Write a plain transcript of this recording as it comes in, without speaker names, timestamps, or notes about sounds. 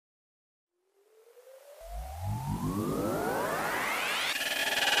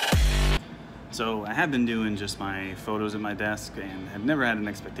So I have been doing just my photos at my desk and have never had an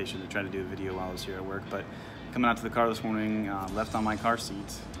expectation to try to do a video while I was here at work, but coming out to the car this morning, left on my car seat,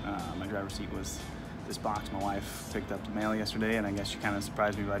 my driver's seat was this box. My wife picked up the mail yesterday, and I guess she kind of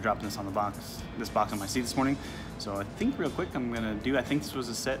surprised me by dropping this on this box on my seat this morning. So I think real quick I think this was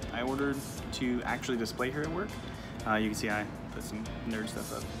a set I ordered to actually display here at work. You can see I put some nerd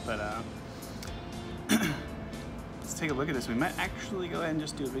stuff up, but let's take a look at this. We might actually go ahead and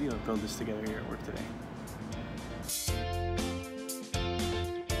just do a video and build this together here at work today.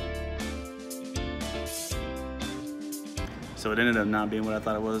 So it ended up not being what I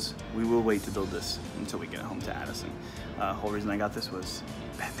thought it was. We will wait to build this until we get home to Addison. Whole reason I got this was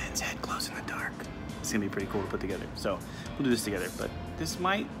Batman's head glows in the dark. It's gonna be pretty cool to put together. So we'll do this together, but this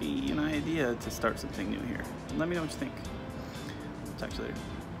might be an idea to start something new here. Let me know what you think. We'll talk to you later.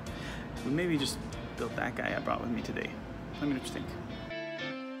 We maybe just built that guy I brought with me today. Let me know what you think.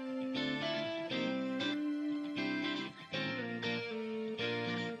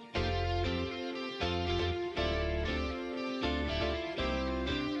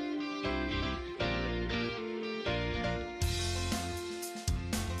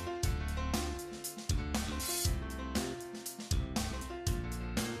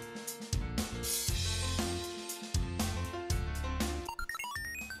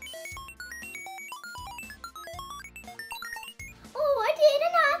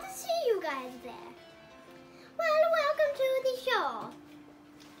 There. Well, welcome to the show.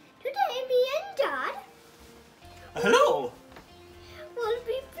 Today, me and Dad. Hello. Will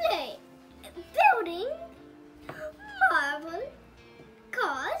be building Marvel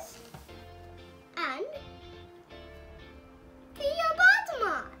cars and the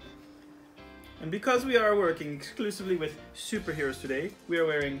Batman. And because we are working exclusively with superheroes today, we are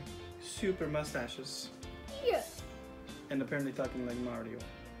wearing super mustaches. Yes. And apparently talking like Mario.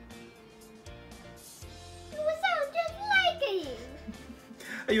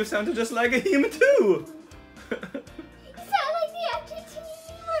 You sounded just like a him too! You sound like the actual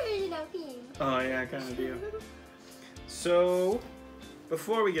version of him. Oh yeah, I kinda do. So,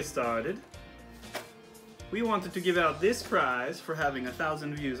 before we get started, we wanted to give out this prize for having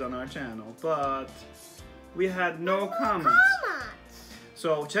 1,000 views on our channel, but we had no comments.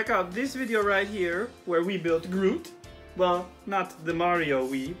 So check out this video right here, where we built Groot. Well, not the Mario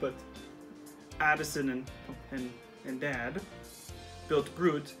we, but Addyson and Dad built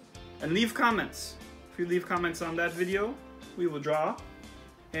Groot, and leave comments. If you leave comments on that video, we will draw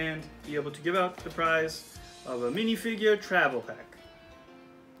and be able to give out the prize of a minifigure travel pack.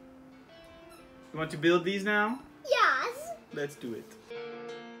 You want to build these now? Yes. Let's do it.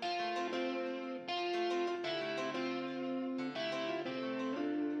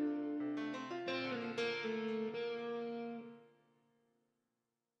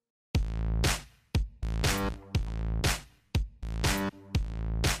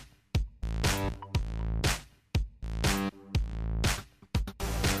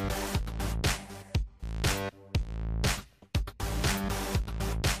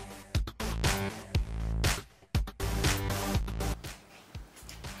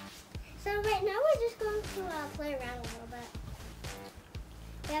 So right now we're just going to play around a little bit.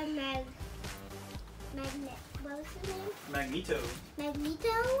 We have what was his name? Magneto.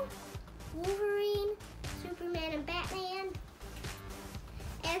 Magneto, Wolverine, Superman, and Batman.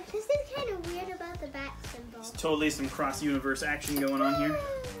 And this is kind of weird about the bat symbol. There's totally some cross-universe action going on here.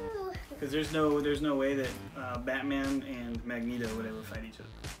 Because there's no way that Batman and Magneto would ever fight each other.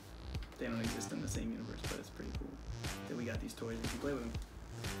 They don't exist in the same universe, but it's pretty cool that we got these toys and can play with them.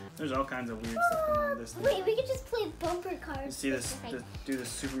 There's all kinds of weird stuff going on with this thing. Wait, we could just play bumper cars. You see this, do the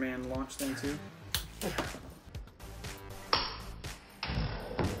Superman launch thing too?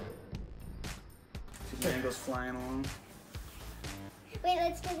 Superman goes flying along. Wait,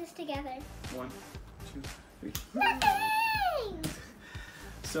 let's do this together. 1, 2, 3. Nothing!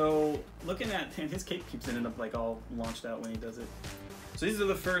 So, looking at him, his cape keeps ending up like all launched out when he does it. So these are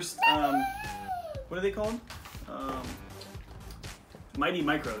the first, what are they called? Mighty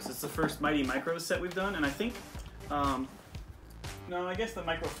Micros. It's the first Mighty Micros set we've done, and I think, no, I guess the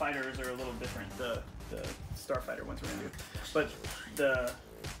Micro Fighters are a little different, the Starfighter ones we're gonna do. But the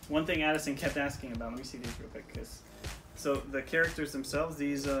one thing Addison kept asking about, let me see these real quick, so the characters themselves,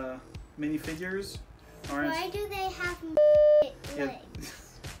 these minifigures aren't... Why do they have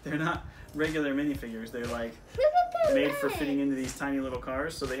legs? They're not regular minifigures, they're like made for fitting into these tiny little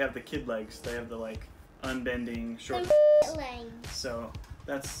cars, so they have the kid legs, they have the like unbending short legs. So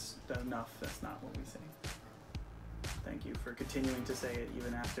that's enough, that's not what we say. Thank you for continuing to say it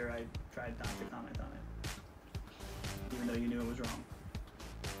even after I tried not to comment on it. Even though you knew it was wrong.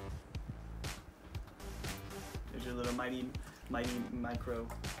 There's your little mighty micro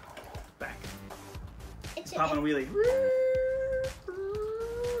back. It's Pop on a wheelie.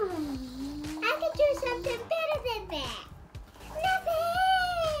 I can do something better than that.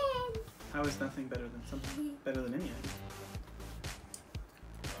 Nothing. How is nothing better than something better than anything?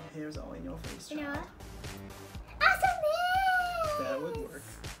 Your hair's all in your face. You know child. what? Awesomeness. That would work.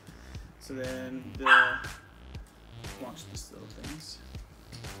 So then launch these little things.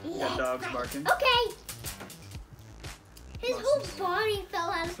 Yes, dogs right. barking. Okay. His Launch whole this. body fell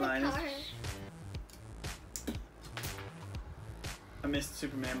out of the Fine. car. I missed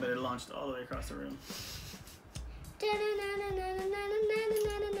Superman, but it launched all the way across the room.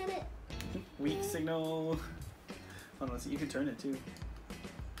 Weak signal. Hold on, let's see. You can turn it too.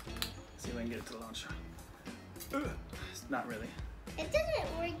 See if I can get it to launch. It's not really. It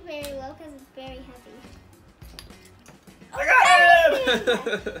doesn't work very well because it's very heavy. I got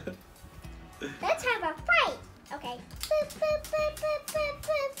it! Let's have a fight. Okay. Boop, boop, boop, boop, boop,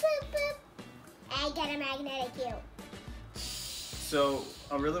 boop, boop, boop. I got a magnetic cube. So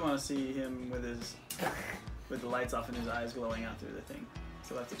I really want to see him with the lights off and his eyes glowing out through the thing.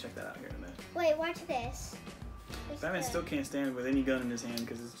 So we'll have to check that out here in a minute. Wait, watch this. Batman still can't stand with any gun in his hand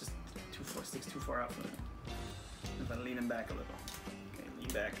because it's just sticks too far out from him. If I lean him back a little. Okay, lean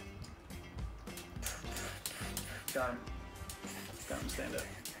back. Got him. Got him to stand up.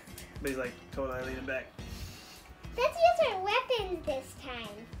 But he's like totally leaning back. Let's use our weapons this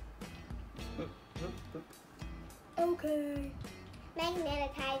time. Boop, boop, boop. Okay.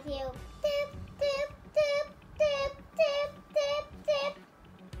 Magnetize you. Doop, doop, doop, doop, doop, doop, doop.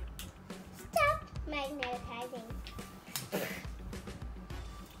 Stop magnetizing.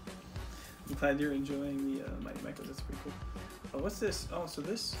 I'm glad you're enjoying the Mighty Micros. That's pretty cool. Oh, what's this? Oh, so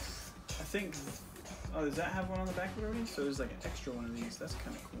this, I think, oh, does that have one on the back of it already? So there's like an extra one of these. That's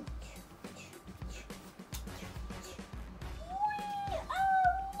kind of cool.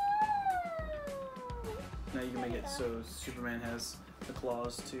 Now you can make it so Superman has the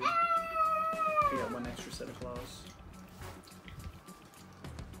claws too. You got one extra set of claws.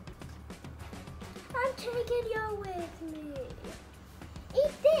 I'm taking you with me.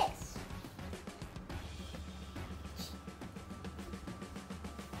 Eat this.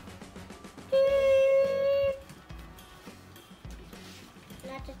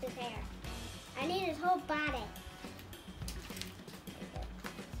 Not just his hair. I need his whole body.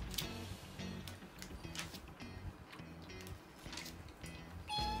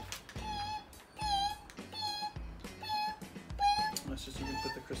 Let's just, you can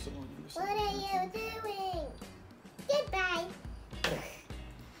put the crystal on the What other are side. you doing? Goodbye. I'm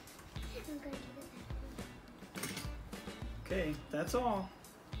going to the bathroom. Okay, that's all.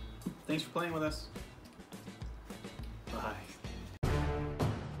 Thanks for playing with us. Bye.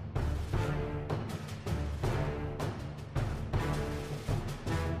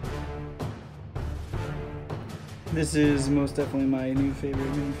 This is most definitely my new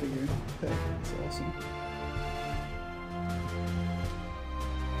favorite minifigure. It's awesome.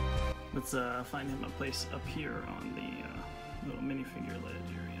 Let's find him a place up here on the little minifigure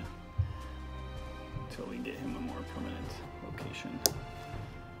ledge area until we get him a more permanent location.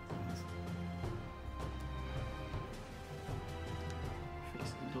 Face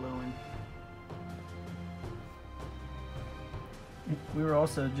is glowing. We were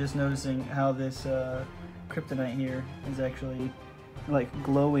also just noticing how this kryptonite here is actually like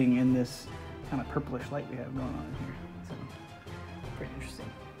glowing in this kind of purplish light we have going on here. So pretty interesting.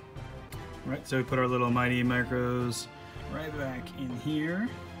 Right, so we put our little Mighty Micros right back in here,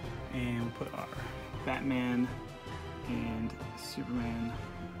 and we put our Batman and Superman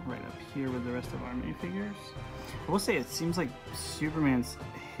right up here with the rest of our minifigures. I will say it seems like Superman's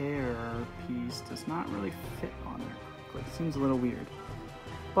hair piece does not really fit on there correctly. It seems a little weird.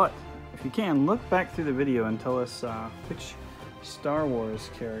 But if you can, look back through the video and tell us which Star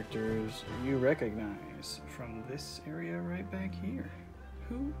Wars characters you recognize from this area right back here.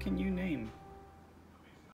 Who can you name?